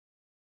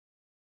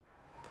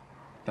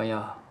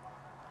洋洋，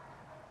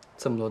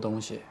这么多东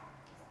西，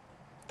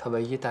他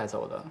唯一带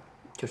走的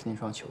就是那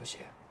双球鞋。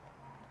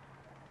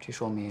这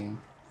说明，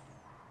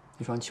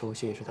那双球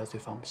鞋也是他最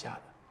放不下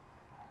的。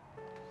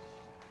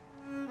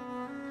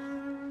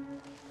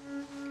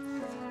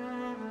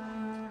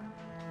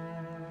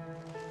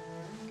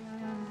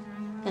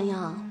洋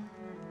洋，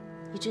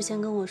你之前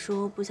跟我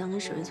说不想跟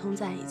史维聪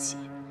在一起，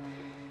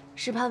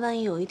是怕万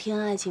一有一天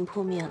爱情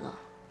破灭了，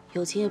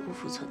友情也不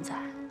复存在。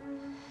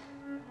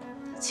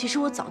其实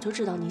我早就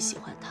知道你喜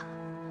欢他，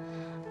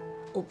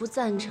我不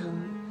赞成，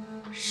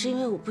是因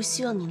为我不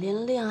希望你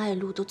连恋爱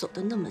路都走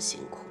得那么辛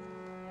苦。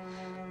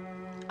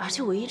而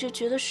且我一直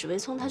觉得史维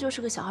聪他就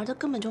是个小孩，他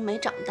根本就没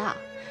长大，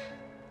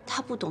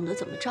他不懂得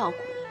怎么照顾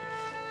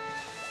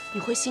你，你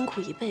会辛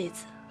苦一辈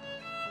子。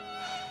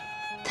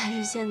但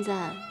是现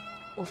在，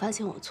我发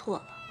现我错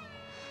了。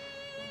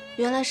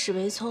原来史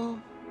维聪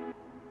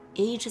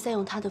也一直在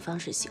用他的方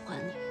式喜欢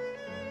你。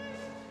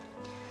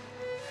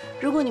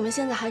如果你们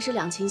现在还是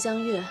两情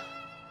相悦，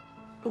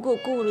如果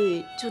顾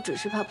虑就只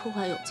是怕破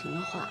坏友情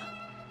的话，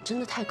真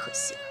的太可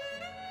惜了。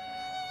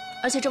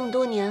而且这么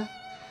多年，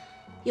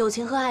友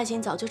情和爱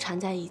情早就缠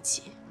在一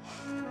起，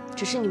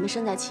只是你们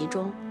身在其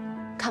中，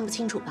看不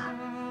清楚罢了。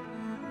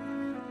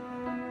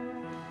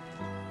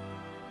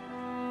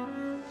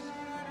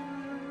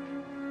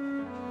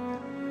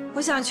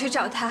我想去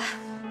找他。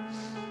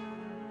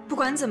不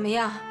管怎么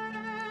样，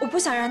我不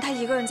想让他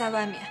一个人在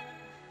外面。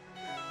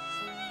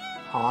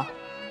好啊，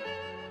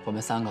我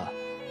们3个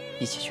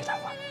一起去台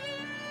湾。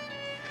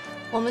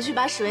我们去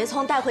把史维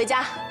聪带回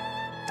家。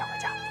带回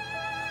家。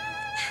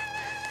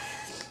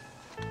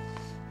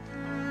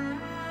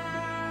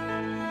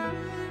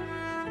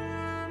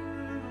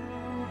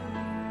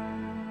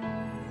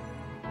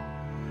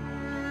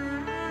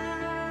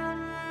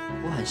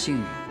我很幸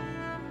运。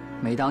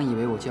每当以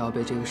为我就要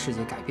被这个世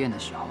界改变的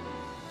时候，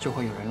就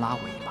会有人拉我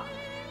一把，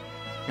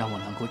让我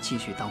能够继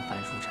续当樊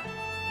书晨。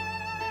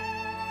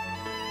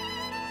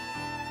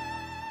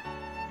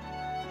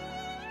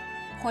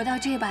活到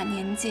这把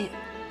年纪，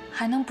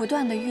还能不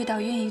断地遇到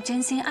愿意真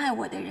心爱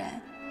我的人，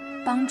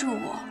帮助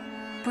我，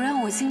不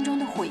让我心中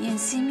的火焰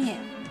熄灭，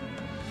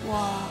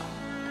我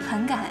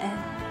很感恩。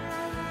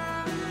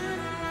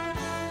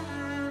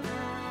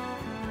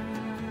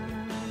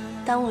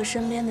当我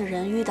身边的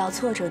人遇到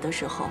挫折的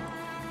时候，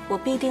我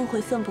必定会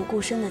奋不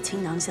顾身的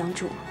倾囊相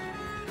助，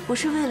不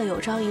是为了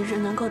有朝一日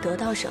能够得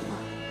到什么，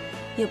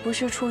也不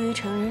是出于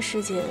成人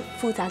世界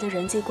复杂的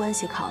人际关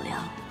系考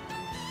量，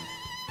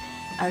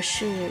而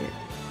是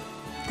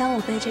当我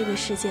被这个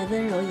世界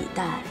温柔以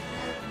待，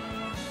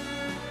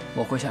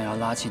我会想要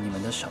拉起你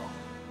们的手，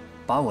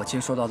把我接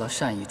收到的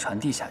善意传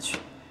递下去，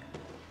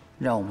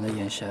让我们的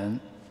眼神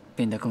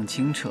变得更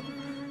清澈，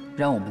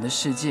让我们的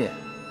世界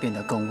变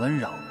得更温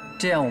柔。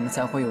这样，我们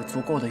才会有足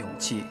够的勇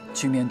气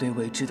去面对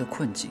未知的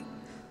困境，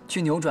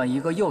去扭转一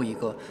个又一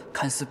个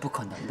看似不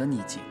可能的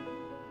逆境。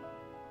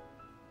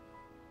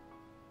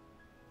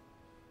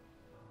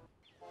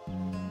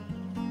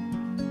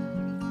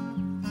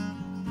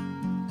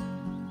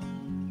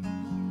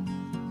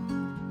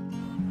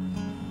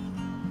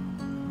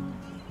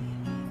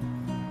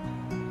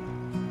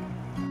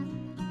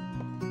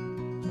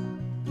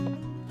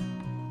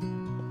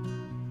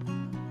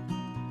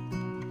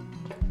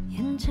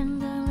眼前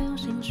的流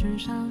星时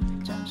尚，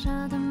脚下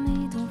的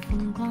迷途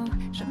风光，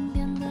身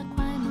边的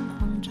快门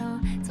慌张，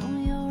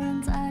总有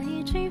人在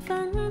一起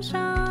分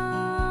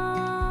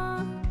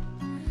享，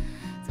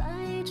在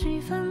一起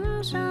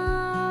分享。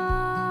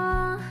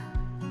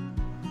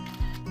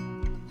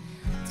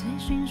醉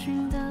醺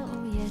醺的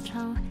午夜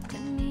场，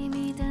甜蜜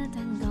蜜的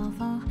蛋糕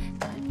房，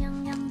暖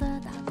洋洋的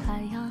大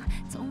太阳，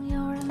总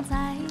有人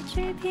在一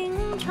起品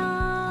尝。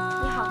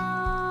你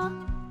好，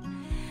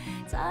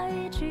在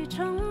一起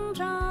成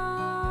长。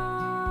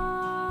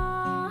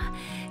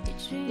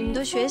你们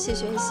都学习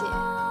学习。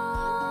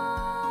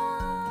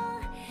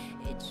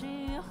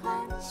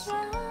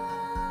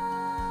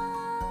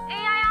哎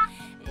呀呀，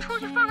出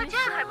去放个假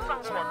还不放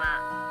过我们？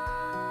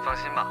放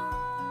心吧，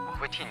我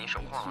会替你手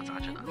晃好杂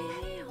志的。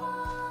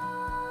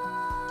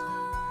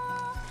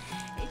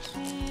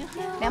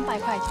200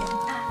块钱。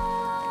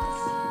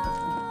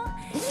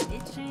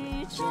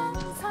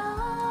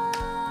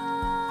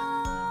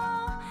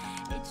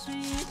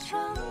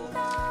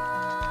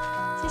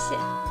谢谢。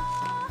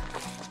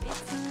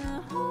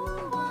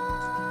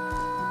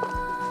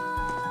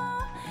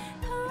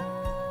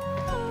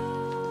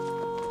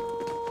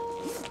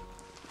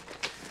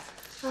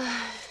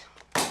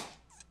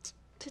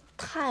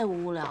太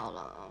无聊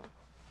了，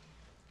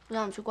我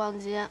想去逛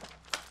街。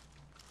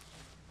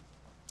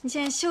你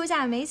现在休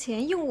假没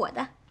钱，用我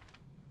的。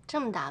这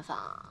么大方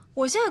啊？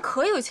我现在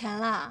可有钱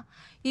了，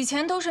以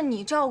前都是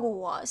你照顾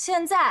我，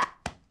现在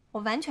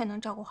我完全能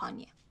照顾好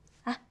你。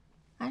啊，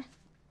哎，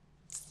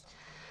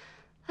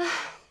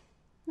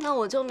那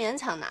我就勉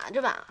强拿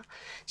着吧，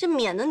这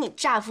免得你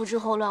乍富之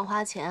后乱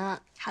花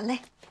钱。好嘞，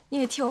你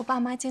也替我爸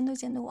妈监督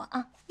监督我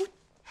啊。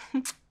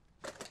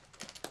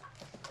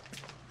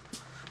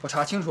我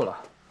查清楚了，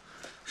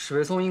史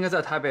维聪应该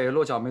在台北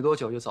落脚没多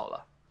久就走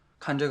了，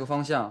看这个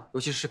方向，尤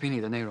其视频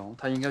里的内容，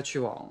他应该去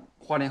往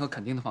花莲和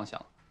垦丁的方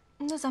向。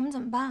那咱们怎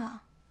么办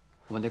啊？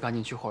我们得赶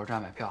紧去火车站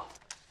买票。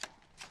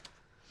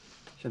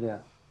学弟，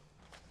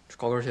这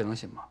高跟鞋能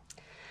行吗？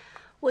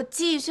我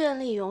既绚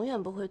丽，永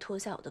远不会脱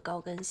下我的高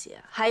跟鞋。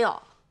还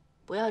有，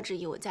不要质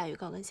疑我驾驭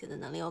高跟鞋的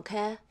能力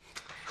 ，OK？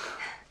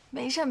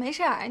 没事没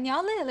事，你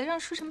要累了让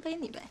书生背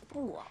你呗。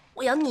不，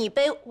我要你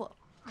背我。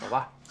走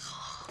吧。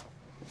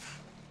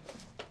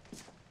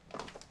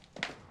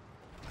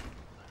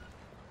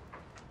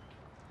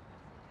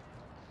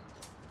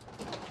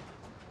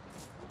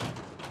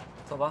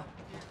走吧。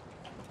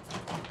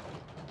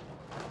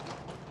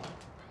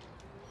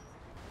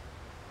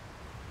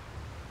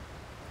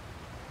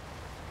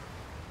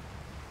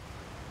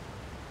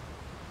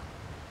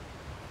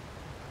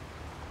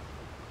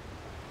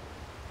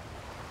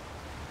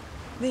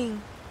令，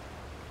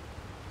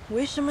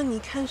为什么你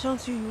看上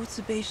去如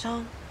此悲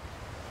伤？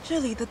这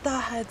里的大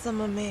海这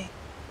么美，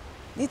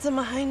你怎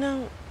么还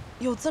能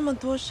有这么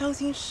多伤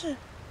心事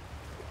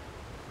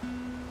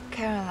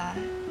？Caroline，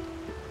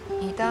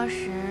你当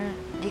时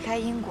离开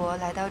英国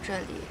来到这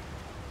里，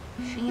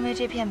是因为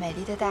这片美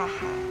丽的大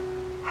海，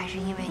还是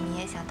因为你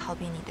也想逃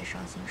避你的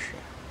伤心事？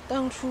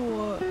当初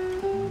我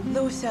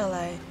留下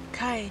来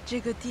开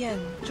这个店，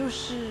就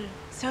是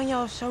想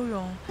要收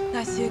容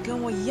那些跟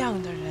我一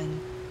样的人，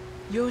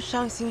有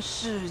伤心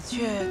事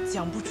却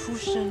讲不出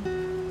声。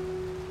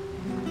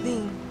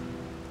令，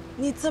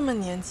你这么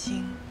年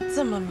轻，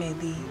这么美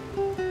丽，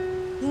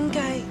应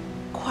该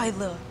快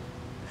乐。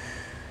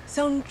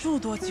想住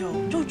多久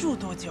就住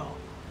多久，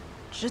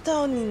直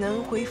到你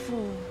能恢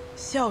复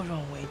笑容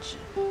为止。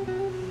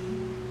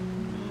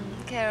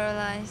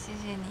Caroline， 谢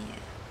谢你。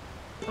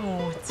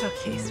哦，it's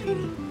okay,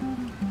 sweetie。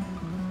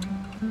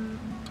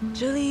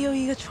这里有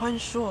一个传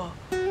说，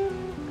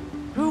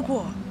如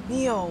果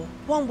你有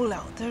忘不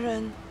了的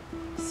人，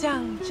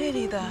像这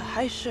里的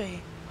海水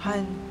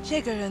和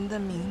这个人的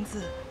名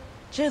字，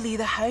这里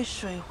的海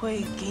水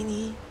会给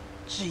你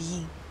指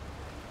引。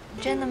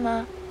真的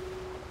吗？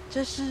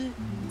这是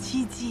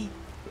奇迹，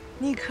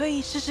你可以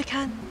试试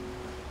看。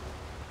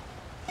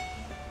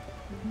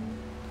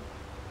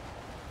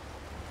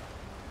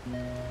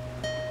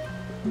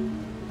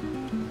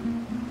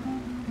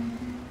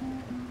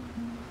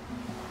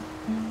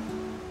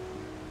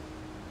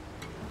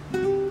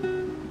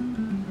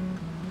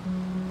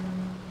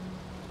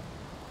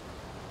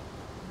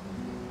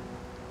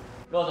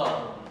骆总。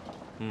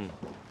嗯。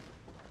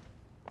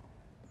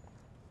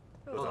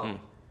骆总。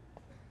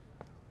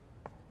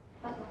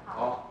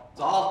好，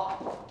走。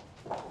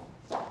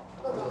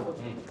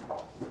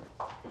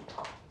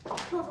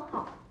骆总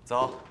好。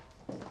走。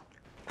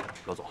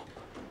骆总。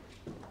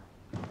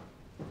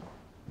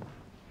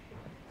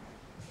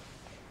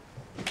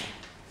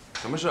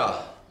什么事啊？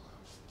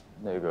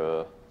那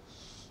个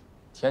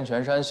天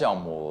泉山项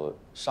目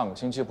上个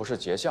星期不是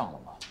结项了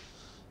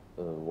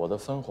吗？我的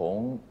分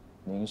红，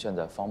您现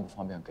在方不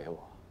方便给我？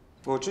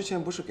我之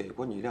前不是给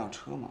过你一辆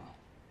车吗？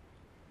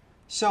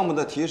项目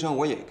的提成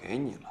我也给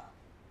你了，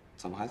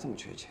怎么还这么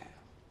缺钱呀？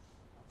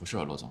不是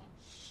啊，罗总。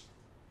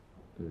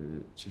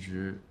其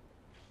实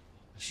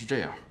是这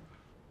样，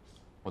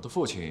我的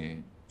父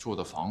亲住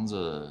的房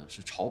子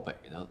是朝北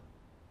的，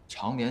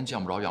常年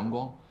见不着阳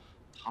光，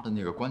他的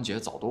那个关节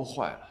早都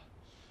坏了。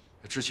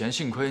之前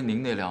幸亏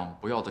您那辆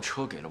不要的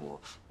车给了我，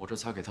我这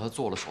才给他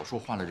做了手术，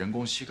换了人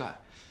工膝盖。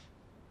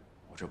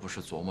我这不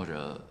是琢磨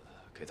着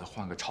给他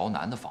换个朝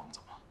南的房子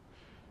吗？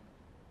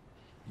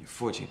你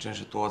父亲真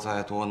是多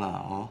灾多难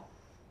啊！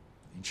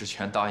您之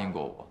前答应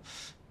过我，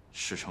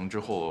事成之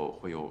后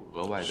会有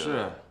额外的。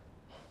是，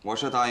我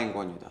是答应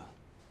过你的，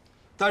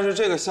但是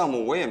这个项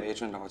目我也没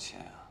挣着钱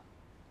啊，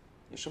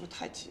你是不是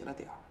太急了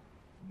点儿？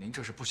您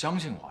这是不相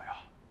信我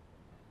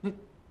呀？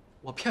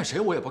我骗谁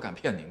我也不敢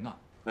骗您啊！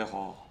魏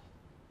红，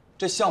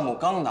这项目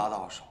刚拿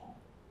到手，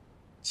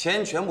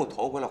钱全部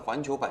投回了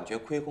环球版权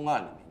亏空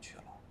案里面去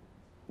了。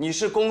你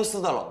是公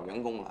司的老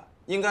员工了，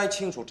应该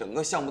清楚整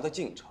个项目的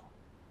进程，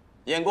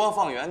眼光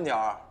放远点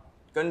儿，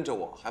跟着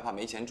我还怕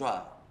没钱赚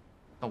啊？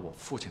那我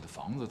父亲的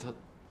房子他，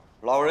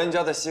老人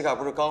家的膝盖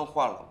不是刚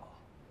换了吗？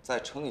再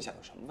撑一下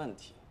有什么问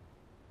题？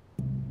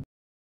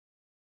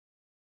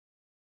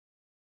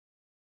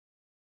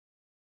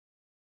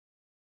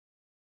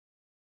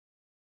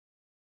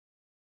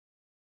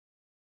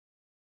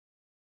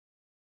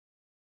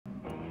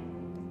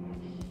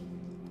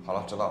好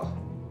了，知道了。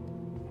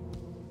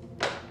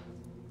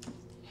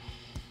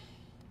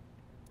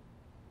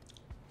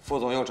副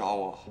总又找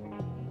我，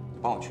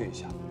你帮我去一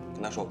下，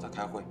跟他说我在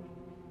开会。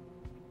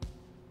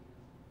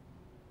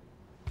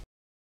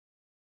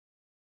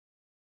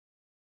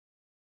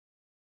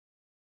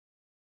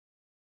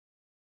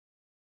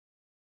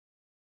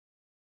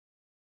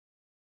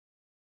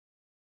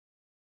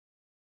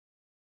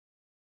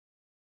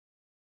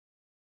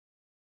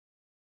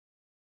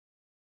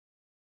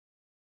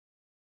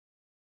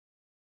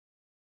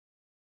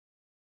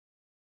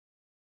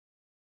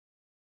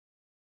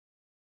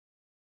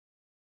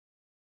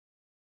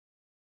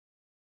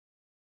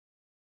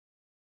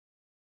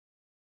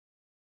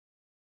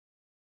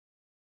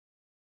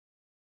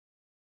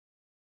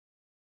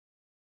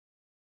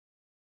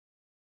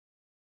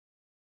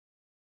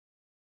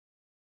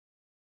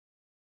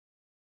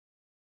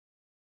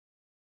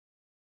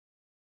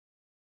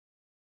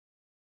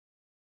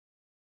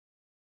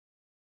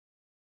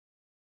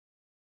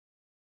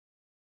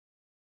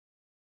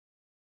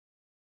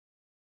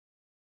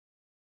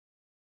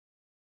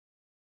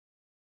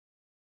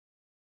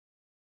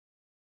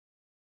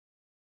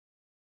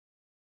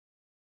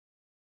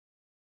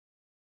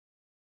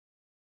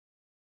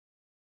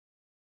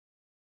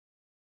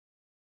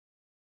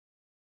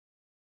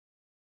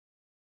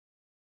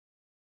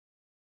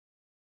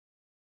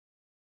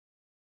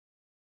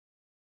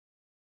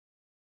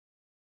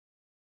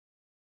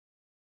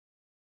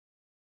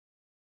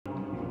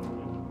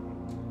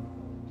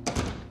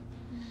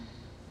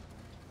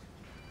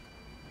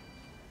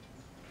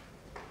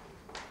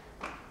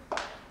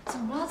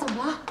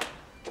么？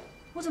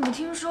我怎么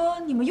听说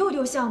你们又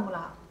丢项目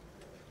了？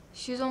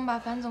徐总把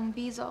樊总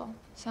逼走，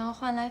想要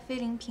换来菲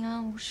林平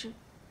安无事。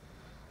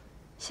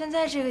现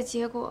在这个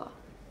结果，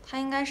他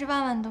应该是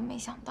万万都没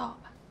想到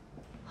吧？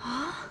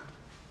啊！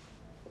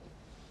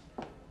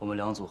我们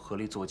两组合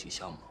力做几个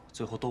项目，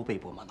最后都被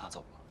博曼拿走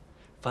了。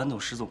樊总、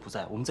石总不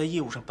在，我们在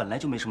业务上本来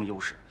就没什么优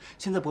势，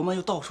现在博曼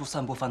又到处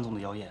散播樊总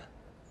的谣言。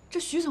这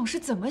徐总是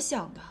怎么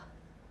想的？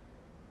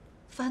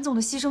樊总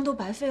的牺牲都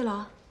白费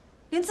了，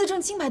连自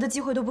证清白的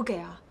机会都不给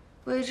啊！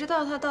我也知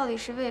道他到底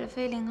是为了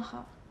菲林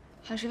好，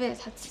还是为了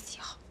他自己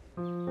好。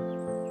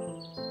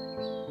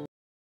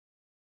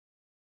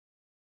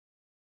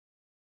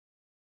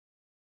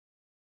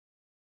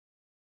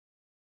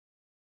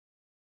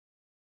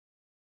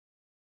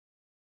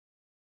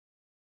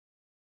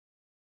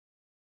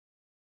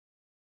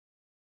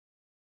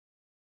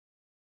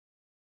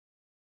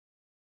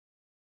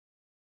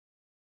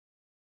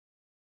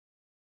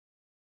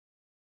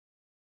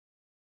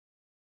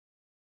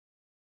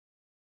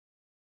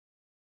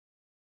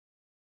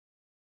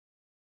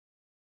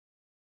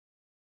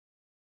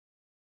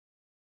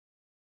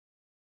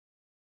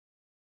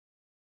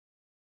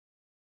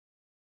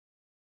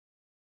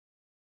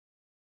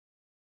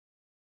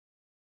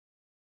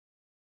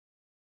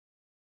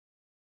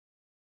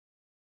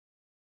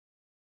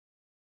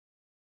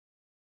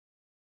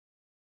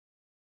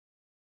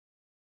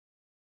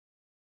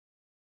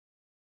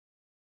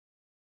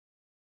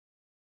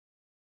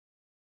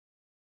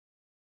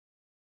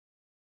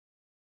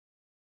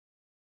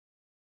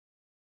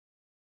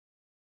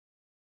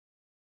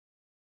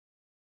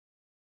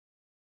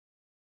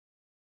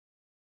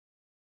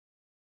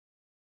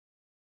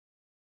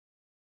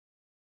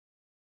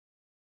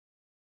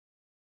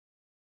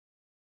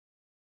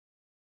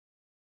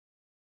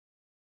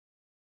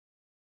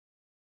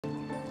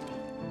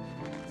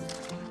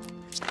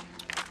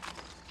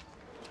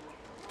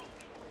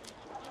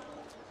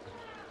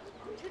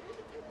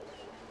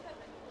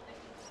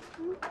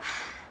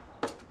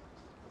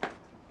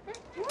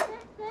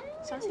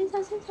小心，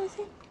小心，小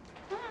心！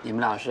你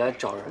们俩是来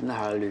找人的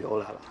还是旅游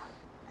来了？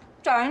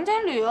找人家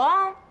旅游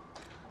啊！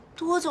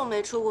多久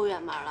没出过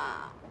远门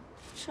了？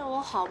这我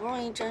好不容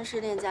易真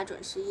失恋加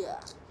准失业，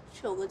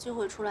却有个机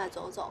会出来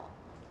走走，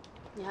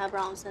你还不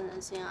让我散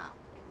散心啊？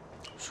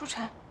舒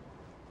晨，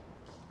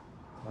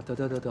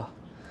得，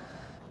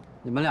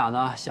你们俩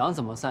呢想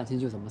怎么散心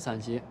就怎么散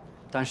心，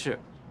但是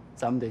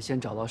咱们得先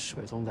找到史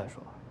伟宗再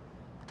说。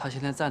他现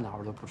在在哪儿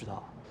我都不知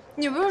道。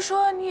你不是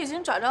说你已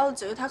经找到了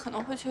几个他可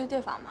能会去的地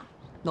方吗？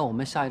那我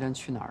们下一站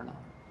去哪儿呢？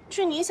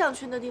去你想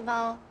去的地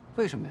方。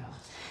为什么呀？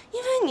因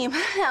为你们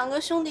两个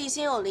兄弟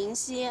心有灵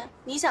犀，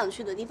你想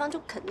去的地方就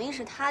肯定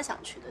是他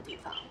想去的地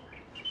方。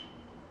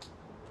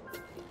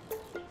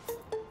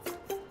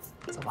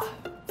走吧。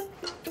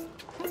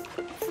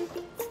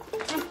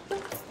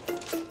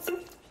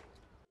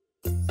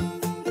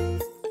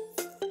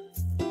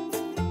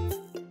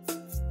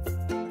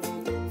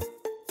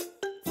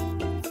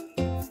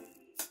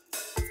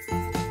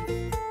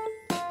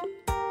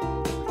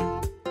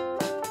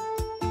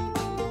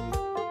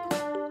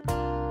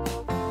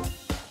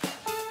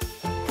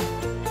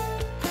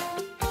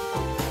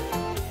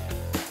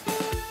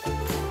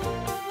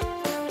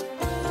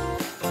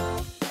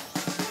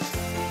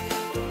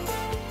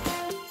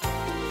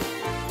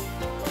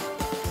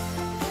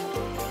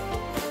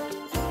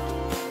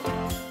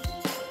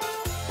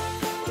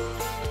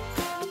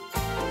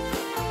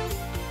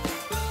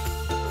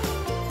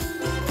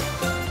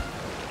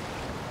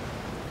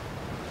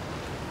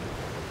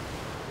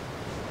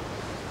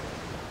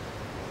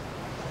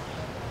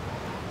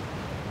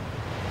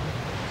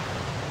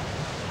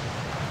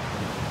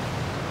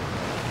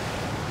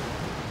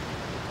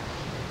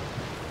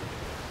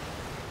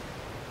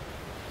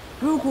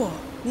如果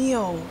你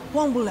有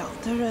忘不了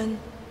的人，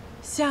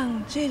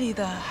像这里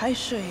的海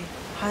水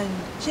和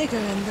这个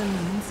人的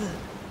名字，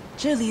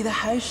这里的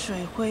海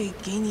水会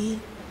给你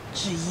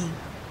指引。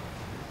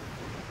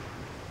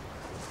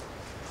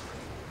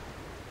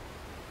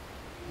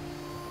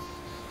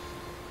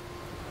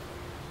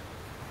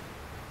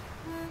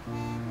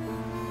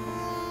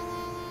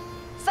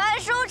樊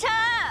舒晨。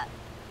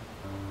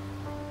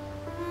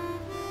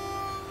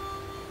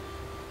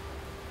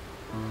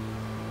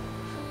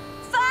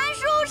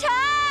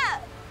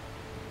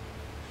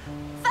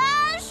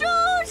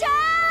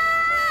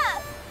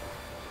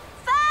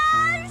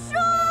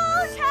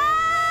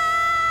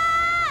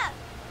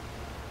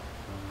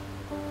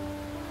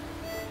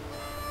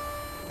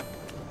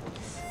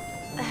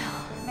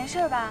没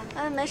事吧？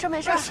没事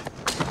没事。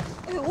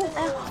哎呦，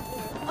哎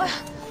呀，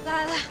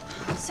来，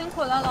辛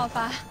苦了，老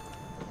樊。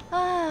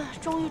哎，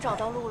终于找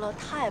到路了，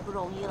太不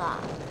容易了。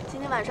今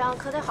天晚上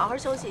可得好好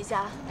休息一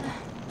下。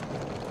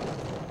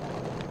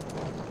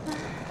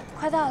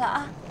快到了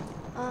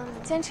啊，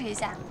坚持一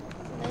下。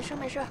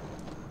没事。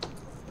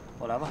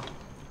我来吧。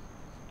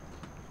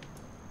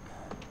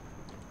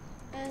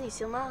哎，你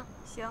行吗？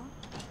行。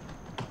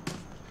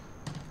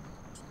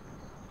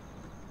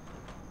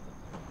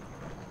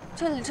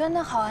这里真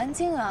的好安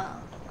静啊！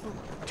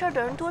这儿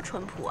的人多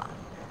淳朴啊。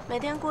每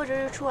天过着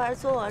日出而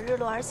作、日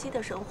落而息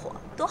的生活，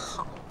多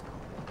好。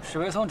史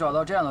维聪找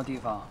到这样的地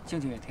方，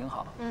静静也挺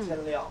好。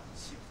天亮，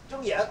请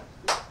睁眼。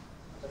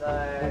现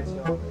在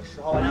请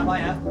10号玩家发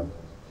言。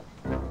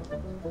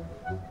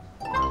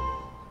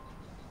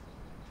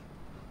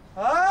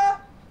哎，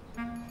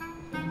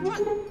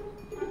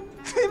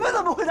你们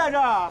怎么会在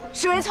这儿？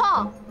史维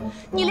聪，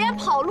你连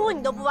跑路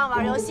你都不忘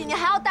玩游戏，你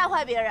还要带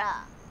坏别人。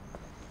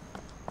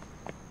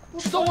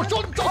走，我找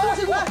东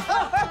西给我，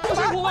东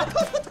西给我。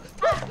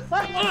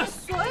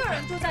所有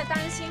人都在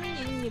担心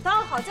你，你倒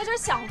好，在这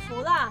享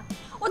福了。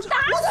我打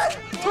死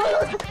你！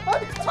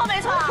错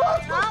没错？啊，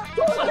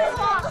错没错？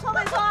错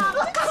没错？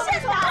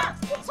现打，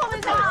错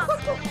没错？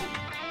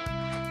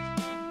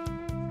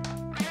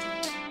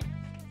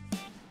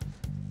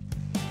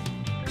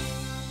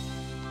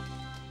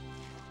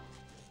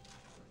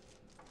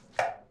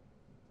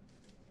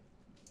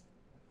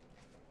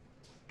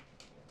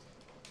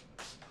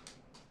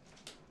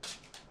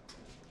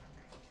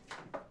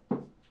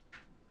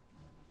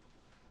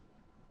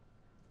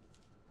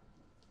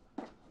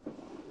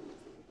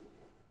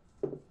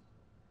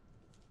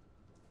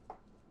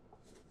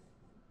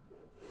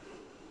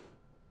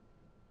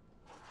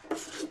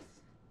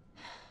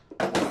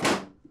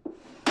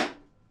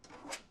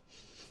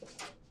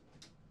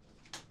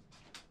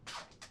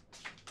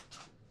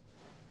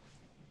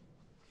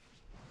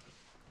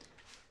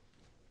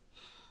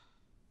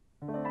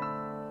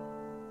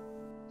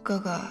哥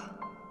哥，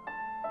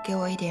给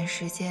我一点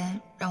时间，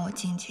让我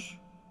静静。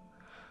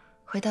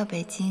回到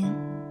北京，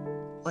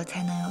我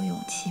才能有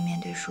勇气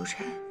面对舒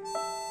晨。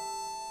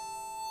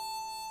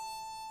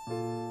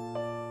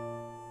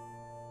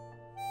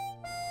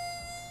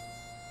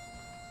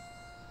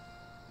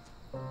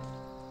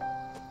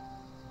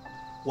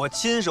我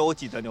亲手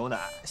挤的牛奶，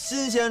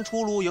新鲜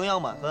出炉，营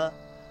养满分。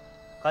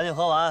赶紧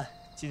喝完，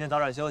今天早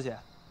点休息。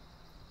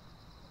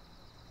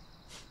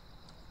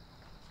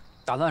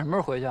打算什么时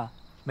候回去啊？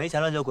没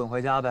钱了就滚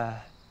回家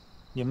呗。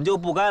你们就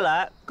不该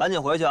来，赶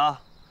紧回去啊！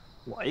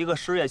我一个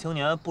失业青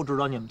年，不值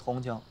得你们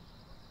同情。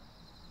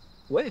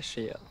我也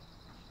失业了。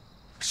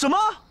什么？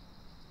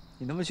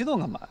你那么激动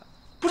干嘛呀？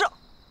不是，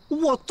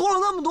我做了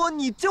那么多，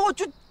你结果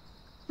就，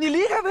你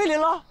离开菲林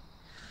了？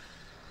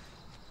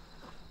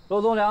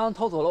罗宗良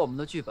偷走了我们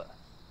的剧本，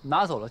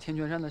拿走了天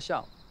泉山的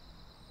项目，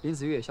林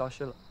子玉也消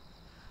失了，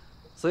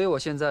所以我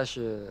现在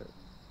是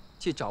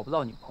既找不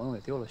到女朋友，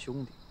也丢了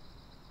兄弟。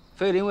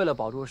菲林为了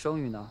保住声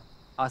誉呢，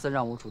阿森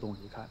让我主动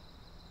离开。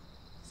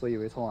所以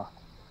维聪啊，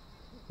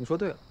你说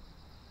对了，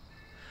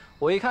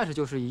我一开始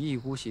就是一意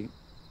孤行，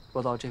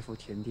落到这副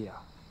田地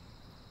啊，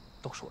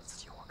都是我自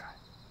己活该。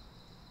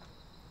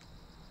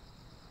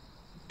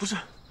不是，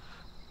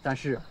但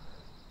是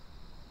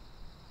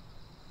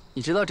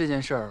你知道这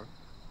件事儿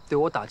对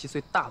我打击最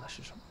大的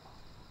是什么吗？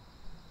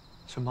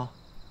什么？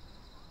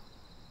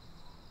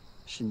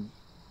是你，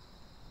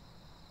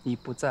你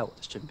不在我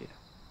的身边。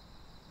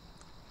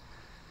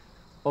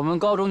我们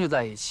高中就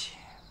在一起，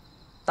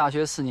大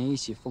学4年一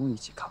起疯一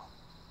起扛，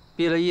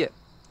毕了业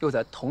又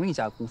在同一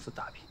家公司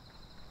打拼。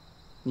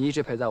你一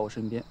直陪在我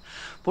身边，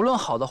不论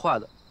好的坏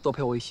的都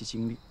陪我一起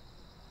经历。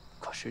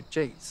可是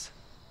这一次，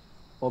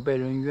我被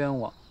人冤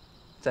枉，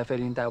在菲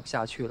林待不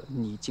下去了，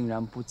你竟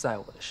然不在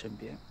我的身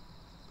边。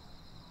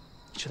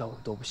你知道我有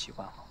多不习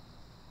惯吗？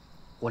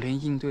我连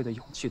应对的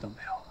勇气都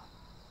没有了。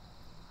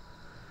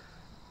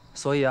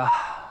所以啊，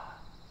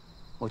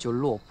我就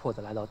落魄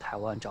的来到台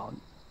湾找你。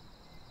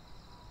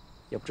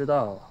也不知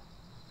道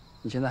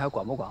你现在还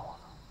管不管我了。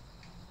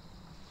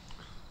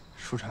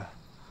舒晨，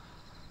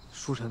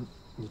舒晨，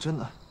你真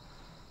的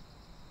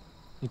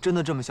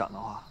这么想的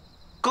话，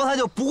刚才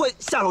就不会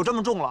下手这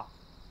么重了。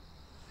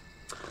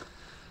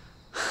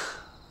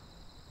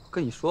我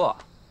跟你说啊，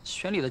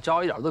选里的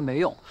招一点都没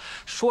用，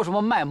说什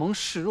么卖萌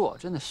示弱，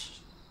真的是。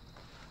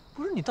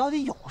不是你到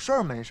底有事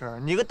儿没事儿？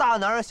你个大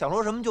男人想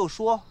说什么就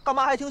说，干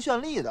嘛还听绚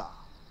丽的？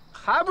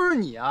还不是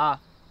你啊！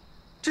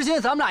之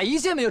前咱们俩一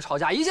见面就吵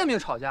架，一见面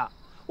就吵架，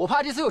我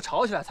怕这次又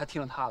吵起来才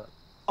听了他的。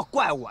哦，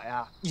怪我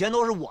呀！以前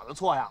都是我的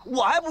错呀，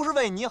我还不是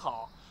为你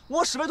好。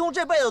我史卫通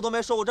这辈子都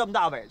没受过这么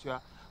大委屈，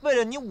为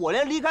了你，我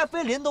连离开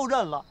菲林都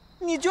认了，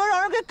你居然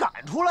让人给赶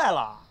出来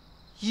了！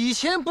以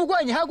前不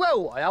怪你，还怪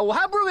我呀！我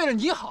还不是为了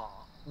你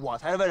好，我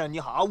才是为了你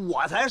好，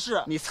我才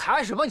是。你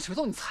才什么？你史卫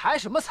通，你才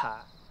什么才？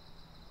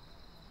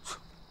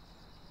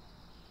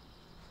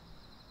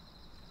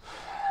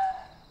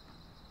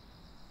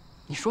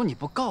你说你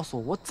不告诉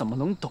我，我怎么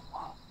能懂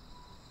啊？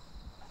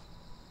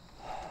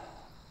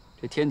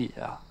这天底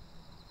下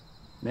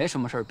没什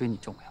么事儿比你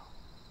重要。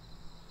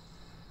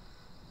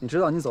你知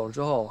道你走了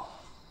之后，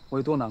我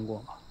有多难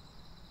过吗？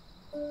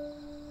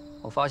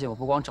我发现我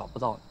不光找不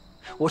到你，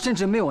我甚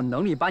至没有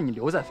能力把你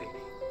留在菲林。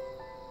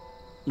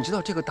你知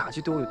道这个打击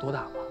对我有多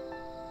大吗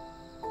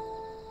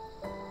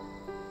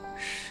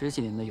？10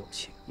几年的友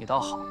情，你倒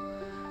好，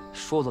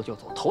说走就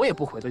走，头也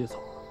不回的就走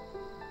了。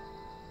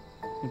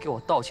你给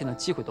我道歉的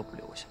机会都不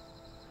留下，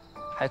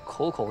还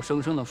口口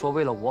声声的说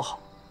为了我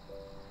好。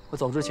我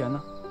走之前呢，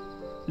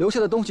留下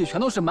的东西全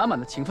都是满满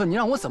的情分，你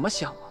让我怎么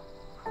想啊？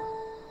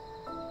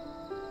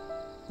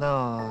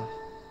那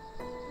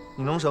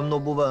你能什么都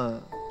不问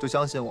就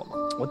相信我吗？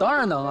我当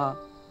然能啊。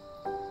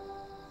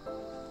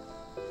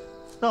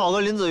那我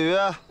跟林子瑜，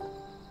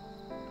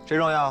谁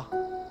重要？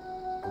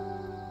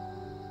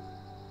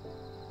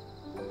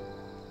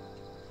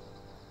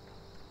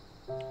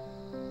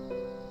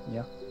你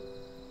呀。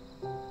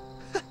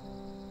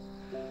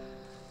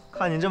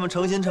看你这么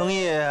诚心诚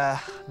意，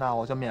那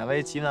我就勉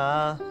为其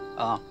难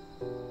啊，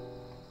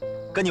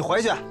跟你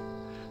回去，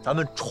咱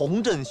们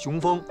重振雄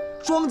风，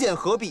双剑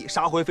合璧，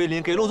杀回飞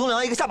林，给陆宗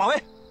良一个下马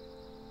威。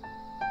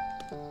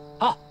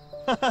好。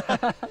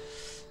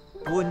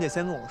不过你得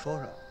先跟我说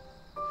说，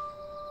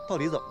到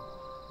底怎么了？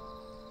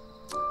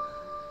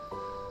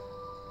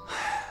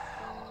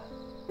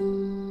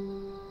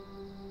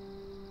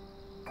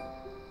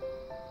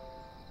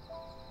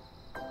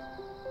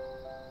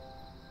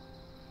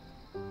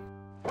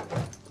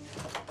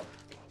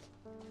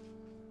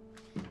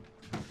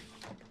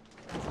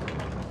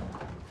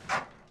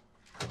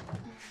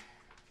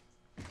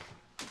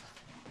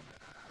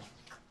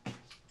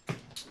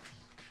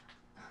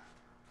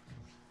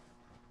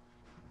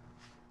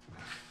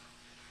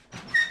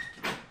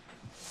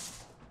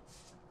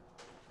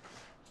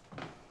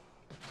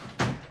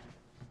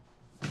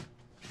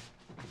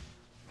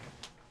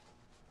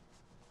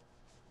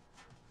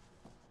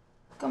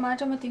干嘛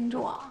这么盯着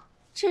我？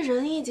这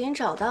人已经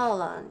找到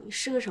了，你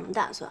是个什么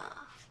打算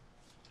啊？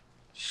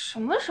什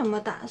么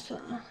打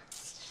算？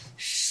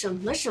什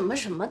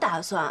么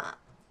打算啊？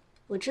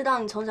我知道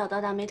你从小到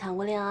大没谈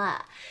过恋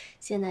爱，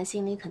现在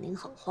心里肯定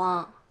很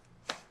慌。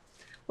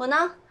我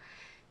呢，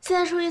现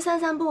在出去散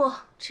散步，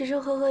吃吃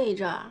喝喝一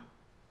阵儿，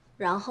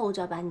然后我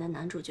就要把你的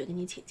男主角给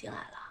你请进来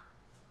了。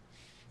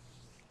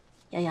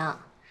洋洋，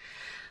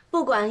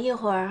不管一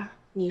会儿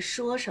你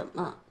说什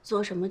么，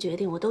做什么决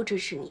定，我都支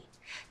持你。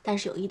但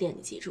是有一点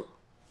你记住，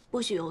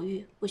不许犹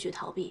豫，不许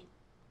逃避，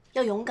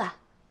要勇敢。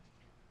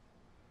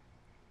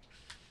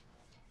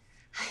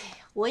哎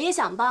呀，我也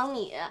想帮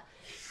你，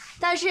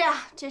但是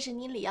啊，这是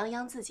你李泱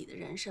泱自己的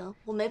人生，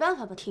我没办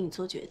法替你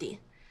做决定，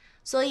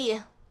所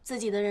以自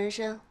己的人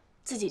生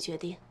自己决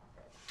定。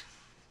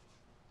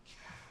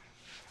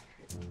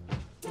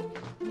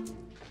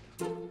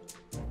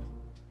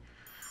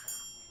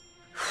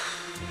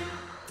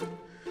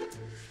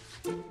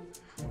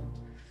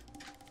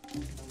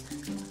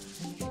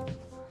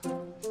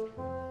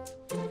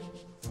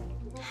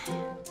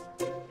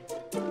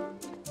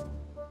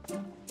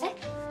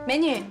美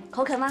女，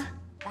口渴吗？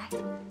来，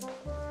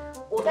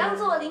我刚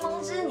做柠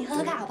檬汁，你喝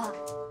喝看好不好？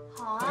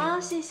好啊，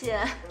谢谢。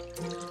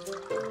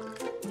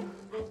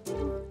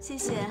谢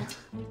谢。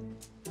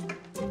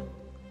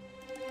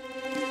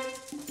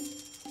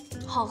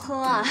好喝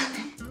啊！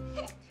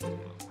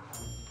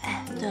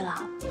哎，对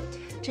了，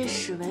这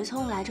史维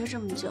聪来这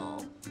么久，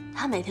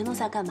他每天都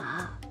在干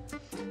嘛？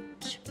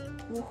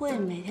不会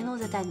每天都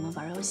在带你们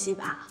玩游戏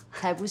吧？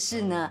才不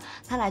是呢！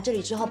他来这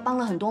里之后帮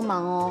了很多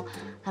忙哦。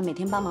他每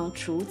天帮忙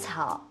除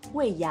草、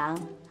喂羊，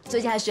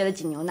最近还学了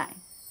挤牛奶。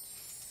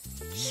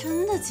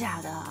真的假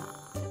的？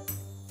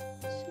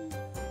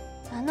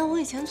难道我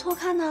以前错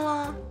看他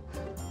了？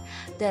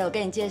对了，我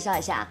跟你介绍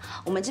一下，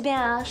我们这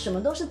边啊，什么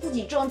都是自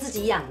己种、自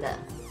己养的。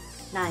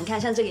那你看，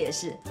像这个也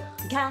是，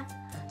你看，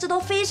这都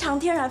非常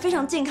天然、非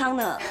常健康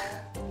的。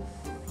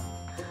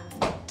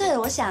对了，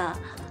我想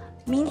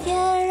明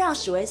天让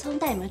史维聪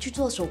带你们去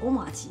做手工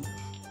麻糬。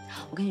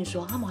我跟你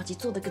说，他麻糬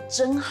做的可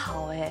真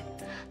好哎！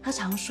他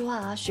常说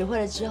啊，学会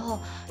了之后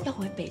要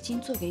回北京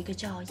做给一个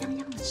叫泱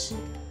泱的吃。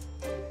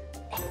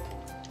哎，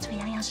这个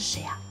泱泱是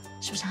谁啊？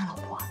是不是他老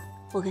婆啊？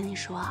我跟你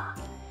说啊，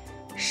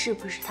是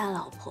不是他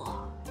老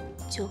婆，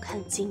就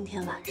看今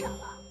天晚上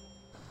了。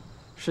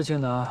事情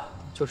呢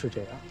就是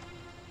这样，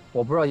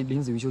我不知道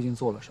林子瑜究竟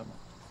做了什么，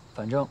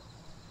反正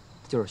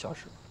就是消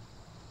失了。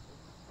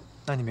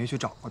那你没去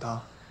找过他？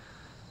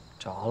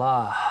找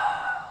了。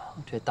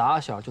这打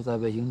小就在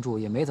北京住，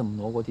也没怎么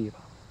挪过地方。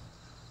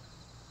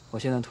我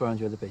现在突然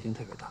觉得北京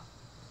特别大，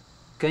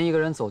跟一个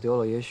人走丢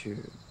了，也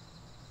许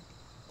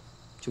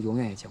就永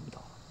远也见不到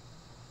了。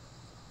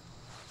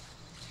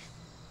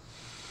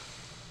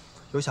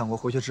有想过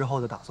回去之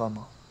后的打算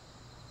吗？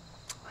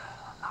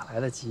哪来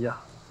得及呀？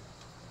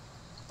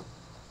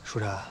舒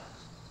晨，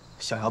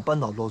想要扳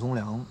倒骆宗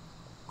良，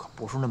可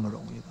不是那么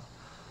容易的。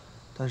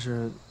但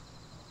是，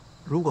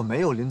如果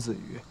没有林子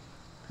瑜，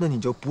那你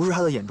就不是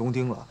他的眼中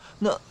钉了。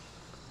那，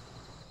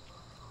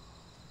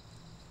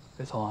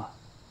北聪啊，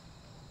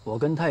我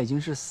跟他已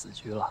经是死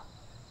局了。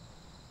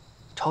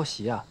抄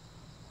袭啊，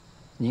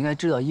你应该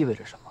知道意味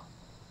着什么。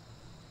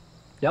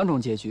两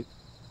种结局。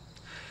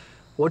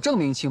我证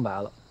明清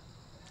白了，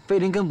菲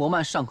林跟伯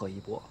曼尚可一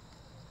搏；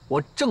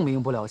我证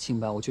明不了清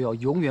白，我就要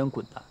永远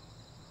滚蛋，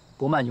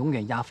伯曼永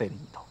远压菲林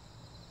一头。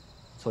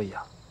所以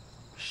啊，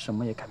什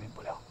么也改变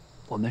不了，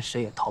我们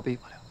谁也逃避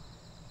不了。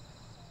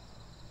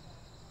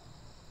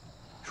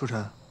舒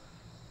晨，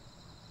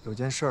有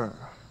件事儿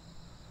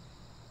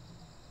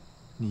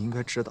你应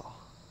该知道，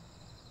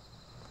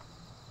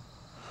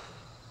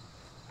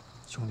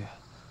兄弟，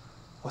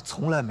我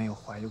从来没有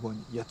怀疑过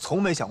你，也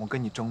从没想过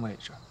跟你争位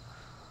置，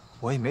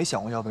我也没想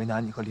过要为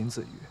难你和林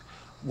子瑜，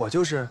我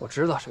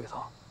知道，水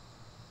头，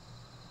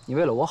你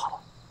为了我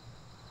好，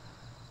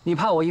你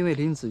怕我因为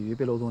林子瑜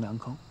被漏洞良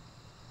坑，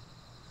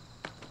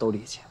都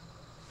理解。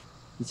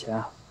以前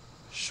啊，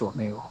是我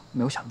没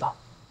有想到。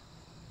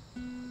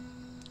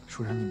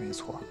书生，你没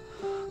错，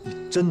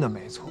你真的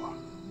没错，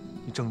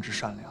你正直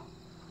善良，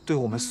对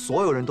我们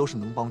所有人都是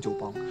能帮就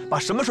帮，把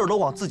什么事都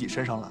往自己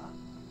身上揽。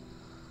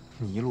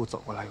你一路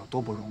走过来有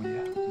多不容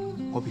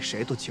易，我比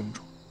谁都清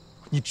楚。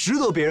你值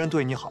得别人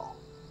对你好，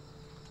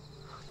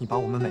你把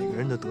我们每个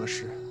人的得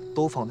失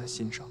都放在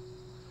心上。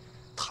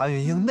谭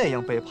元英那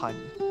样背叛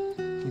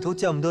你，你都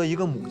见不得一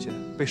个母亲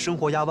被生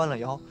活压弯了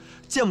腰，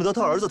见不得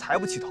他儿子抬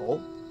不起头，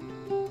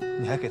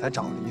你还给他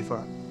找了一份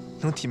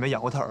能体面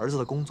养活他儿子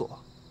的工作。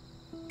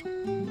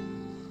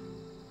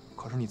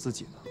可是你自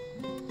己呢？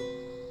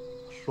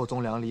骆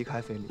宗良离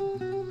开菲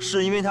林，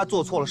是因为他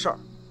做错了事儿，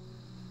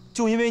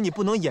就因为你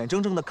不能眼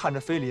睁睁地看着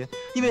菲林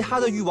因为他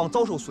的欲望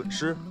遭受损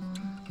失，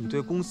你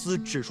对公司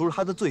指出了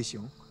他的罪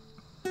行，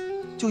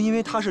就因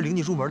为他是领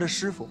你入门的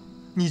师傅，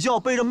你就要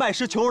背着卖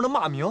师求荣的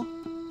骂名。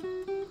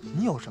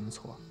你有什么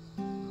错？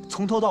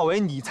从头到尾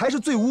你才是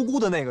最无辜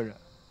的那个人。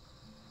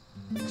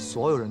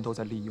所有人都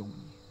在利用你，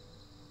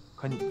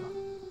可你呢？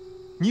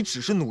你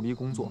只是努力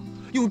工作，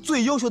用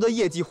最优秀的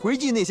业绩回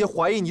击那些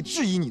怀疑你、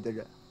质疑你的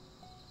人。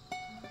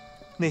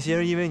那些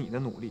人因为你的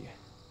努力，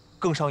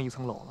更上一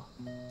层楼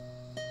了，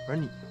而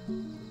你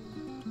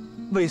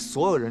为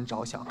所有人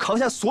着想，扛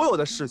下所有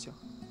的事情，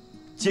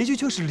结局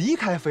却是离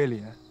开菲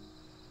林。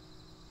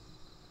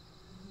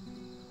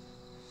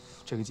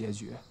这个结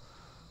局，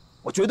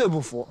我绝对不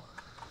服。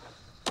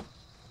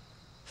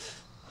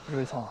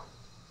瑞聪，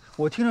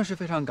我听着是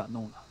非常感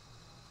动的，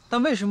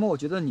但为什么我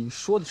觉得你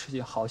说的事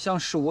情好像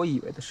是我以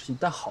为的事情，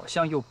但好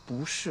像又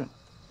不是呢？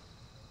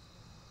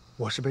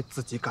我是被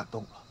自己感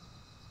动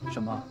了。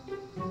什么？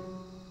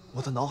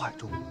我的脑海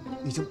中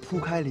已经铺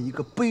开了一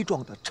个悲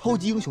壮的超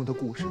级英雄的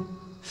故事。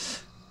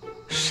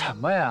什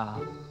么呀？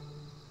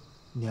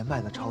年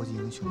迈的超级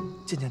英雄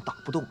渐渐打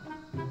不动了，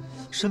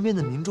身边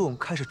的民众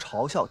开始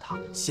嘲笑他、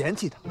嫌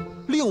弃他，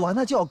利用完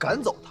他就要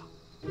赶走他。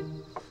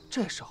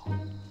这时候，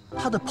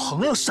他的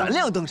朋友闪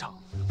亮登场，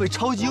为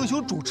超级英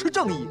雄主持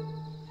正义。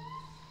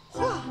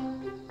哇，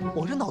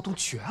我这脑洞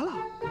绝了！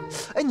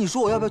哎，你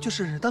说我要不要去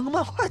试试当个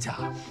漫画家？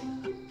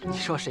你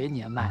说谁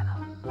年迈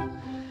了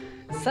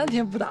？3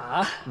天不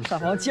打，上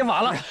房揭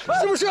瓦了，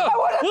是不是？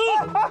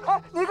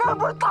你刚才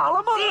不是打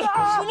了吗？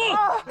什么？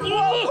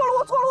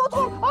我错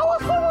了！啊，我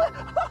错了！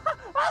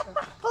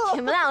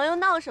你们两个又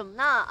闹什么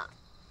呢？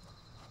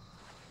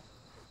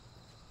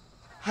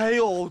哎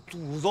呦，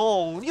祖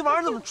宗，你晚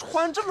上怎么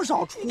穿这么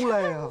少出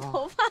来呀？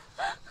头发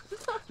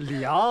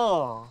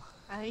凉。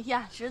哎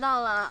呀，知道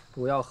了。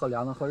不要喝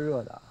凉的，喝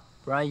热的，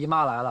不然姨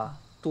妈来了，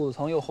肚子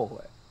疼又后悔。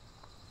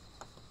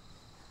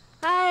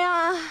哎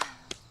呀，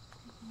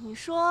你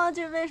说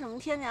这为什么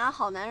天底下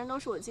好男人都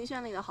是我鸡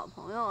圈里的好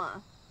朋友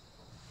啊？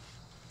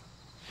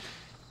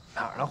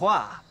哪儿的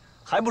话，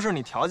还不是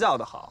你调教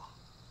的好。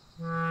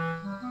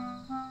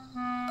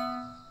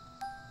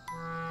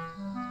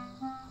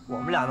我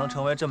们俩能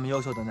成为这么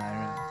优秀的男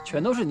人，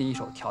全都是你一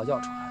手调教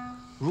出来的。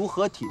如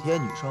何体贴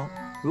女生，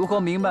如何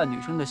明白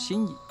女生的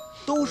心意，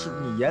都是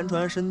你言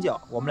传身教，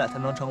我们俩才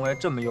能成为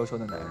这么优秀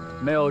的男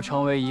人。没有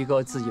成为一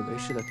个自以为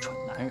是的蠢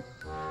男人。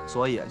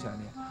所以啊，兄弟，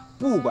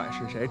不管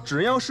是谁，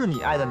只要是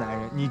你爱的男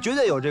人，你绝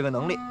对有这个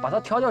能力，把他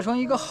调教成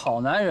一个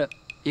好男人，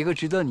一个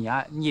值得你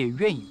爱，你也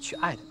愿意去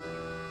爱的男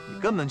人。你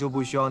根本就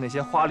不需要那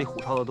些花里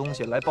胡哨的东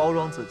西来包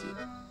装自己，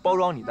包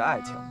装你的爱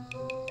情，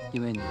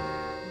因为你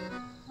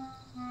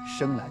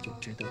生来就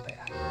值得被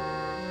爱。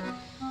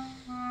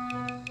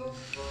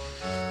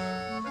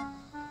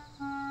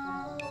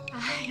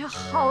哎呀，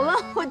好了，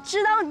我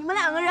知道你们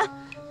两个人，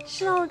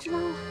知道了。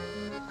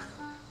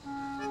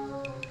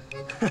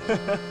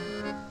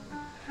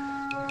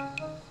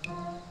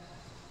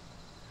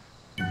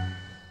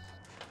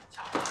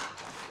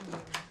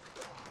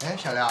哎，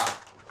小廖，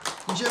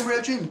你之前不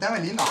是追你单位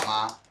领导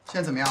吗？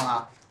现在怎么样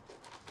了？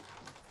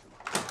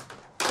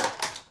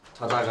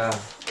他大概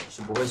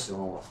是不会喜欢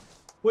我。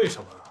为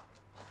什么？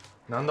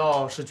难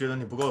道是觉得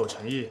你不够有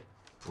诚意？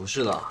不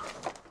是的，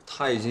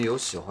他已经有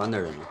喜欢的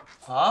人了。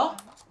啊？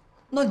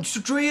那你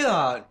去追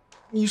啊！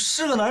你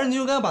是个男人，你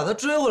就该把他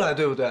追回来，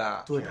对不对？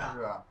对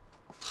啊。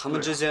他们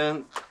之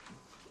间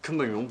根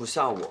本容不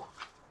下我，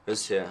而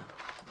且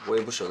我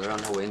也不舍得让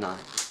他为难。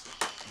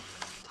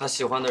他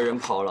喜欢的人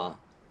跑了，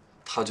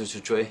他就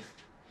去追。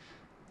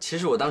其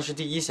实我当时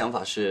第一想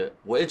法是，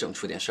我也整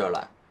出点事儿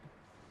来，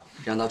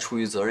让他出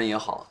于责任也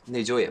好，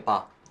内疚也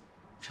罢，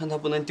让他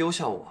不能丢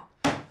下我。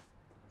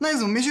那你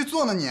怎么没去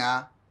做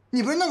呢？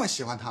你不是那么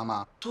喜欢他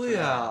吗？对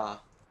呀。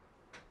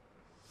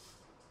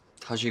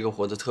他是一个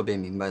活得特别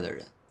明白的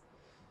人，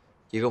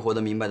一个活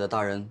得明白的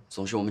大人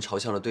总是我们嘲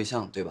笑的对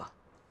象，对吧？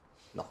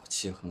老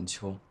气横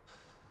秋，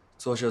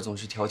做事总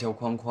是条条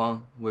框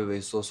框、畏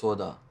畏缩缩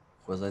的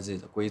活在自己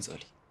的规则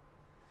里。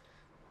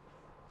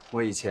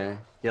我以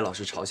前也老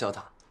是嘲笑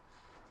他，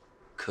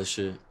可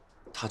是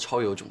他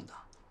超有种的，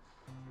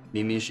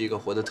明明是一个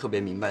活得特别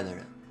明白的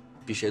人，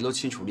比谁都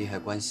清楚利害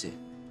关系，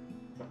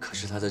可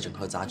是他在整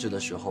合杂志的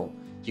时候，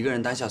一个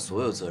人担下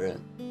所有责任，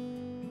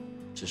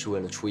只是为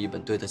了出一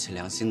本对得起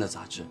良心的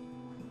杂志。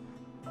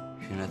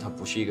原来他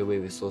不是一个畏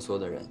畏缩缩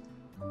的人，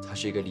他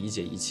是一个理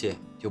解一切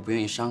又不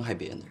愿意伤害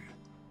别人的人。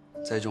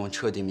在这种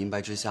彻底明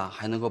白之下，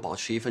还能够保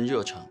持一份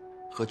热诚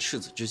和赤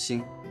子之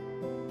心，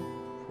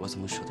我怎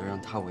么舍得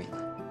让他为难？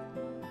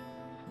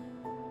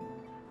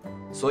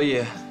所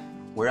以，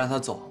我让他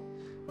走，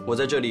我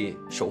在这里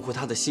守护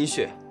他的心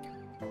血。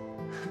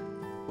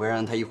我要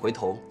让他一回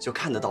头就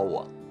看得到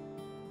我，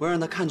我要让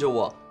他看着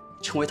我，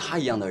成为他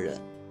一样的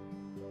人。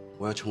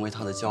我要成为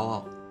他的骄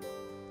傲，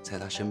在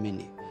他生命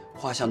里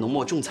画下浓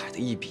墨重彩的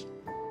一笔。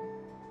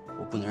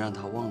我不能让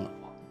他忘了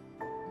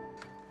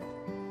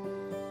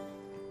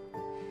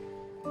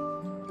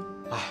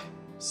我。哎，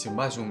行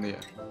吧，兄弟，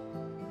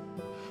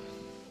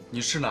你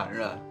是男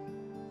人。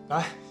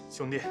来，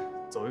兄弟，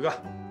走一个。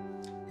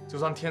就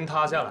算天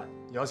塌下来，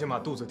也要先把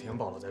肚子填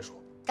饱了再说。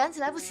赶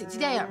起来部喜剧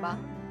电影吧，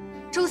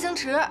周星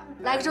驰，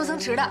来个周星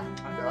驰的。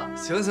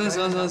行行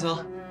行行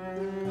行。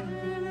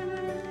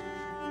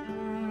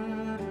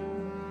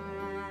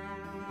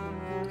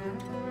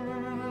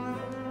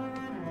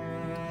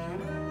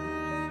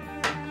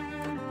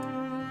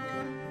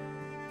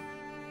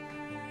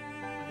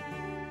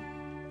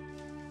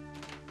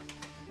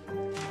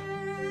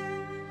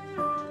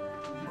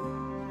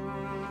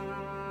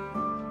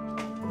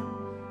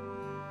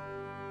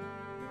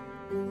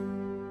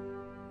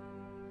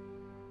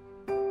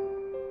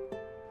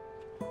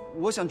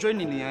我想追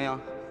你，李洋洋，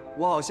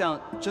我好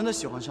像真的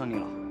喜欢上你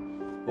了。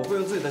我会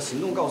用自己的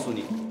行动告诉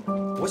你，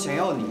我想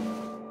要你，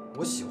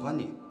我喜欢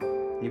你，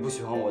你不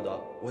喜欢我的，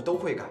我都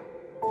会改。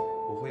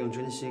我会用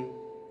真心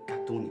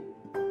感动你。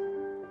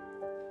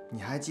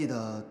你还记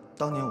得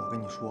当年我跟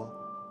你说，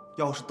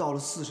要是到了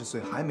40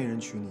岁还没人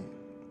娶你，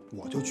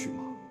我就娶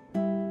吗？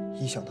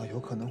一想到有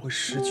可能会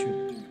失去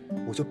你，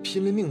我就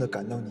拼了命地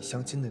赶到你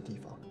相亲的地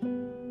方。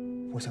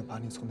我想把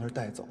你从那儿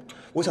带走，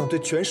我想对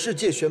全世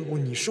界宣布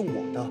你是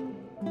我的。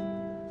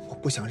我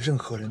不想任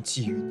何人觊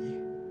觎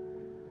你。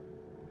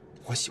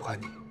我喜欢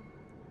你，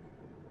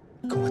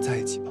跟我在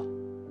一起吧。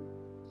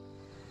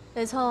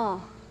北聪，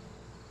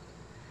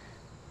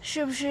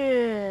是不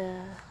是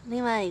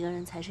另外一个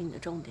人才是你的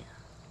重点？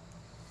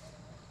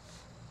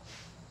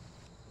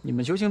你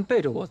们究竟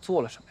背着我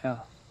做了什么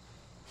呀？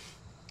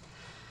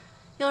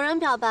有人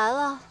表白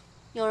了，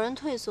有人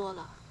退缩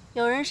了，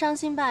有人伤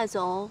心败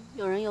走，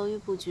有人犹豫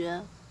不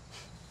决。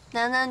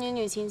男男女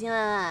女情情爱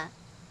爱，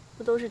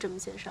不都是这么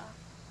些事儿？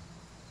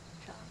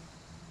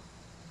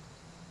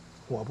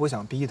我不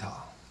想逼他，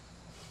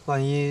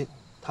万一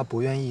他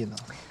不愿意呢？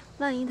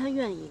万一他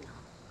愿意呢？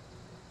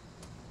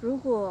如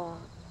果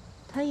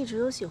他一直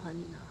都喜欢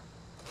你呢？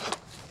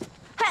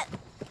嗨，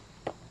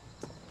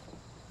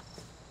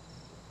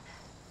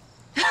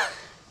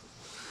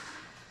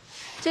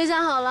这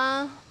下好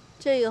了，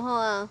这以后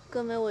啊，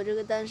更没我这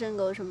个单身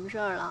狗什么事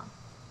儿了。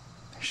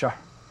没事儿，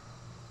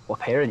我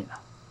陪着你呢。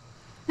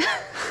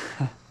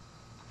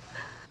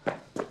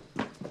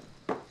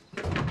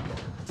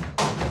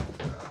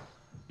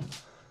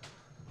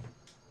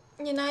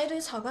你拿一堆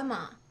草干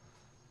嘛？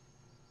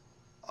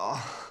啊，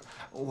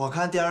我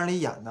看电影里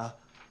演的，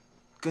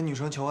跟女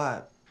生求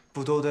爱，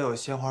不都得有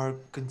鲜花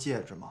跟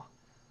戒指吗？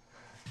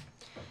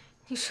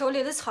你手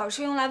里的草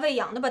是用来喂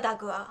羊的吧，大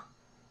哥？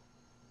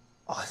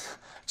啊，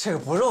这个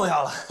不重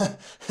要了。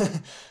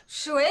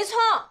史维聪，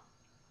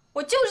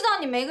我就知道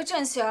你没个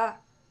正形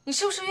儿，你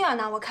是不是又要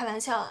拿我开玩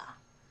笑了？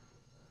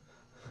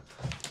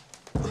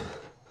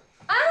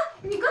啊，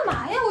你干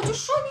嘛呀？我就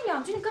说你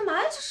2句，你干嘛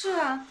呀？这是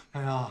啊？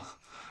哎呀。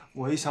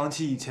我一想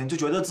起以前，就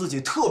觉得自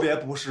己特别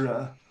不是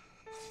人。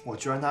我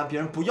居然拿别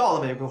人不要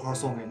的玫瑰花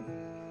送给你，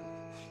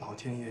老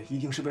天爷一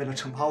定是为了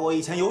惩罚我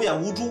以前有眼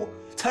无珠，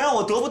才让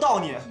我得不到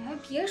你。你还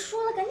别说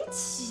了，赶紧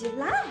起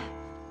来！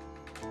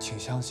请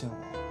相信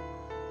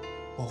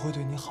我，我会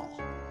对你好，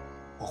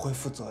我会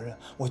负责任，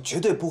我绝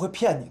对不会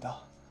骗你的。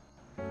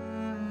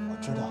我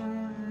知道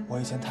我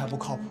以前太不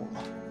靠谱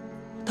了，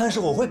但是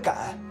我会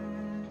改。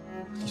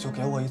你就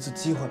给我一次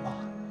机会吧。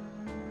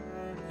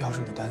要是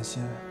你担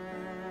心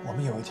我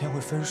们有一天会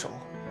分手，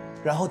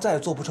然后再也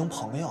做不成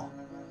朋友，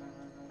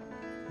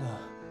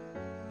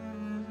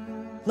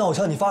那我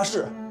向你发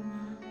誓，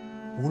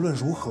无论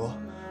如何，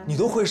你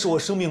都会是我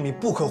生命里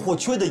不可或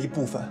缺的一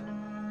部分。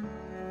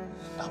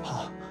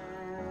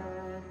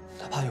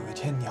哪怕有一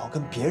天你要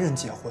跟别人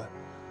结婚，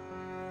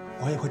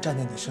我也会站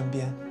在你身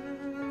边，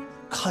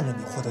看着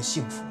你获得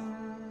幸福。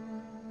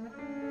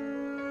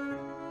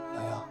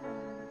洋洋，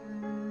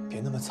别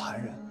那么残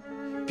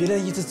忍，别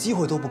连一次机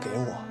会都不给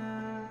我。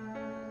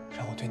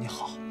让我对你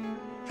好，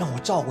让我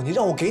照顾你，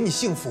让我给你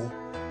幸福。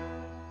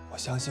我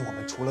相信我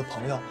们除了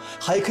朋友，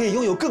还可以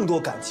拥有更多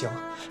感情，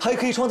还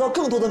可以创造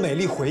更多的美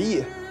丽回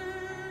忆。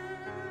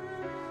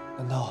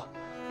难道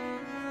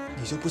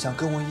你就不想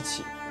跟我一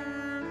起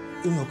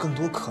拥有更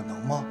多可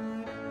能吗？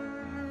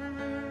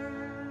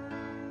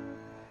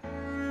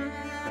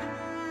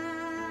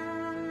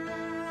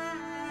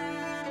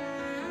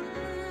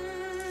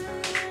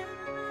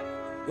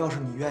要是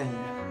你愿意，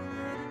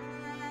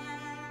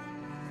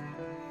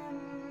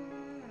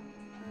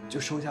就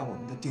收下我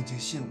们的定情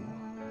信物。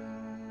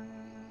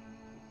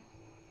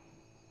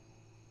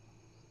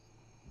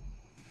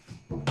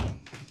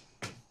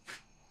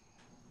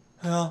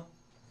哎呀，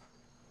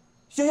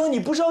洋洋，你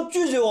不是要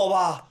拒绝我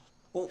吧？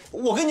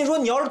我跟你说，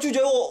你要是拒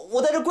绝我，我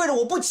在这跪着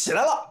我不起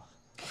来了。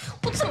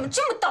我怎么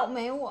这么倒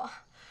霉我？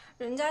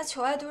人家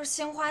求爱都是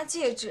鲜花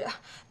戒指，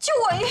就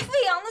我一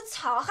喂养的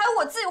草，还有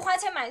我自己花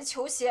钱买的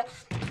球鞋。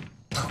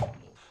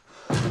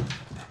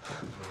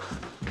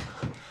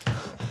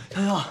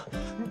洋洋，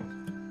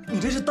你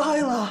这是答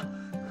应了？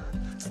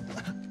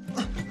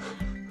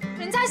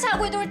人家下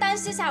跪都是单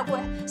膝下跪，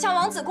像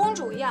王子公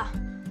主一样。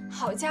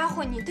好家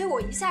伙，你对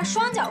我一下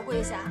双脚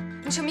跪下，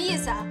你什么意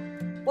思啊？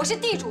我是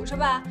地主是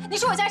吧？你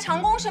是我家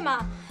长工是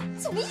吗？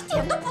怎么一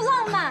点都不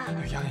浪漫？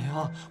洋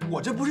洋，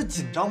我这不是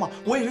紧张吗？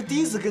我也是第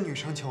一次跟女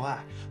生求爱，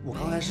我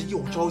刚才是又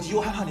着急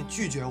又害怕你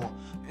拒绝我，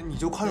你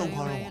就宽容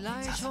宽容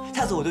我，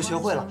下次我就学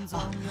会了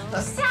啊。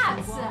下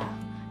次？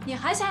你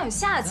还想有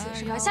下次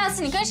是吧？下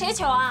次你跟谁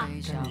求啊？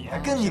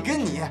跟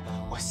你，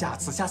我下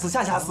次，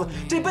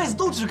这辈子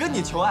都只跟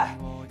你求爱，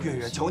月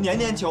月求，年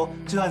年求，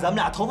就算咱们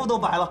俩头发都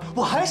白了，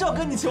我还是要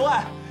跟你求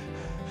爱。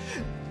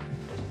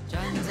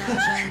洋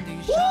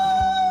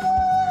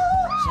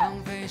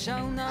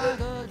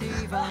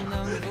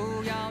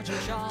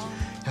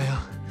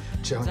洋，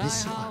只要你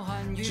喜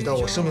欢，直到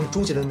我生命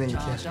终结的那一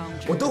天，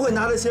我都会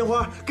拿着鲜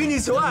花跟你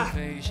求爱。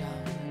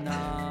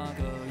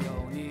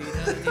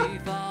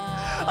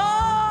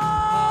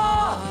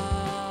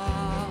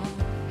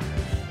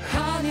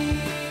和你，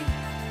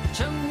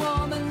趁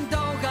我们都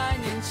还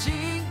年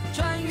轻，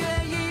穿越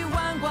1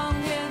万光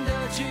年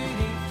的距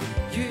离，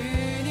与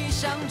你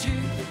相聚，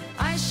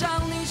爱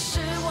上你是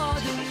我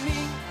的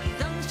命，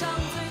登上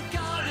最高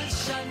的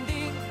山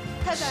顶。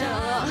太感人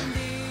了！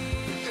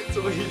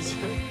怎么以前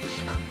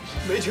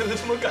没觉得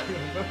这么感人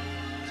呢？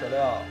小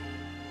廖，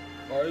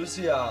玩游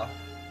戏啊？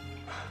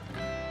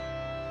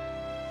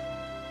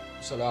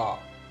小廖，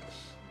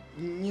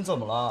你怎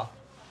么了？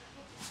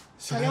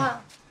小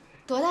廖，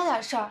多大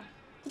点事儿？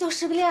不就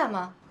失个恋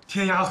吗？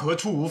天涯何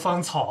处无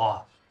芳草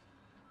啊！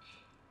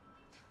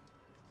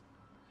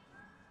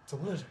怎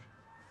么了这是？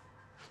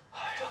哎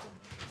呀，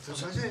怎么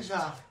回事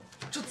啊？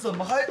这怎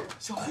么还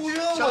哭晕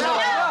了？小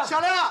廖，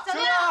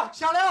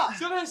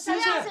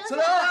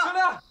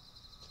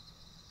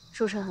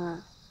舒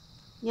晨，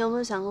你有没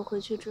有想过回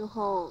去之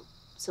后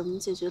怎么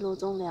解决骆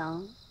宗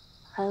良，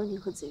还有你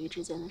和子瑜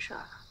之间的事儿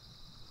啊？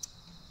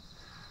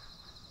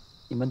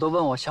你们都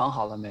问我想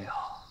好了没有，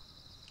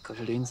可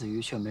是林子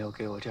瑜却没有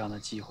给我这样的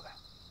机会。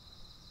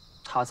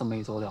他这么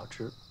一走了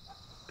之，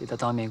比他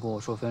当面跟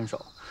我说分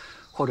手，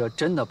或者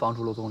真的帮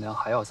助骆宗良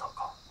还要糟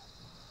糕。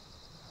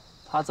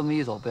他这么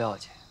一走不要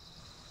紧，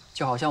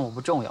就好像我不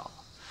重要了，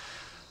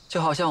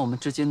就好像我们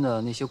之间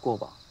的那些过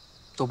往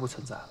都不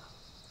存在了。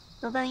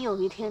那万一有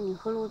一天你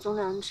和骆宗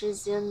良之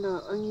间的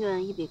恩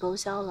怨一笔勾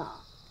销了，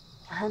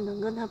你还能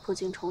跟他破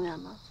镜重圆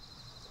吗？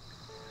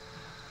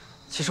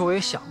其实我也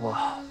想过，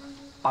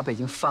把北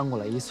京翻过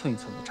来一寸一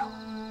寸的找。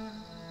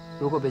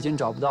如果北京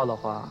找不到的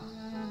话，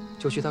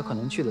就去他可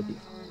能去的地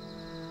方。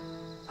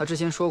他之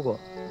前说过，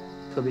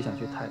特别想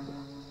去泰国，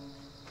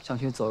想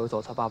去走一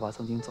走他爸爸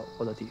曾经走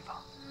过的地方。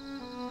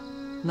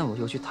那我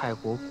就去泰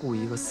国雇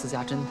一个私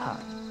家侦探，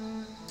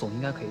总应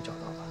该可以找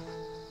到吧？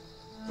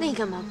那你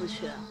干嘛不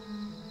去啊？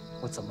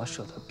我怎么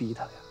舍得逼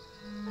他呀？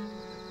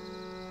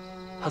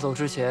他走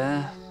之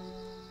前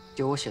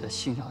给我写的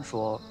信上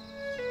说：“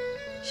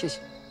谢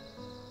谢你，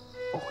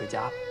我回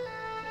家了。”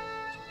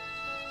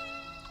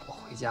我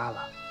回家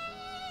了，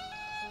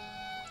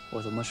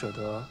我怎么舍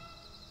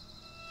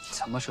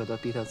得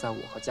逼他在我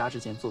和家之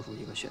间做出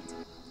一个选择？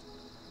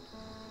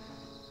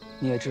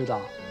你也知道，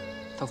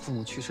他父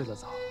母去世的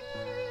早，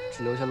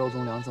只留下骆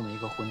宗良这么一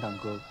个混蛋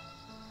哥哥。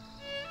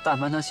但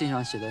凡他信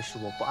上写的是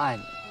“我不爱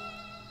你，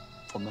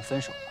我们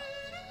分手了”，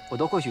我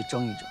都会去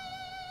争一争。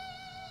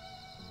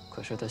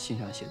可是他信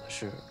上写的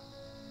是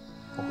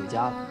“我回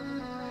家了”，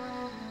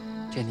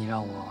这你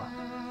让我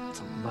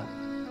怎么问？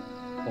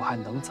我还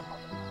能怎么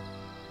问？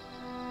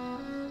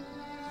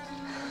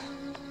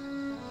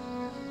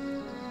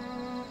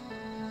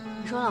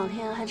你说老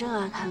天还真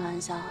爱开玩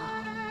笑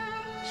啊！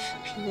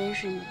偏偏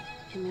是你，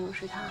偏没有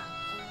是他。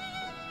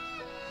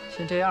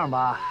先这样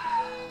吧，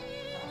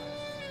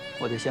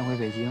我得先回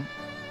北京，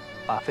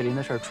把费林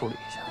的事儿处理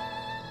一下。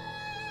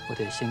我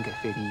得先给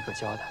费林一个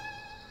交代。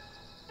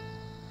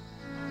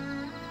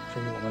至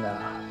于我们俩，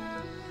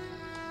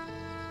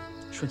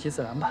顺其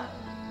自然吧。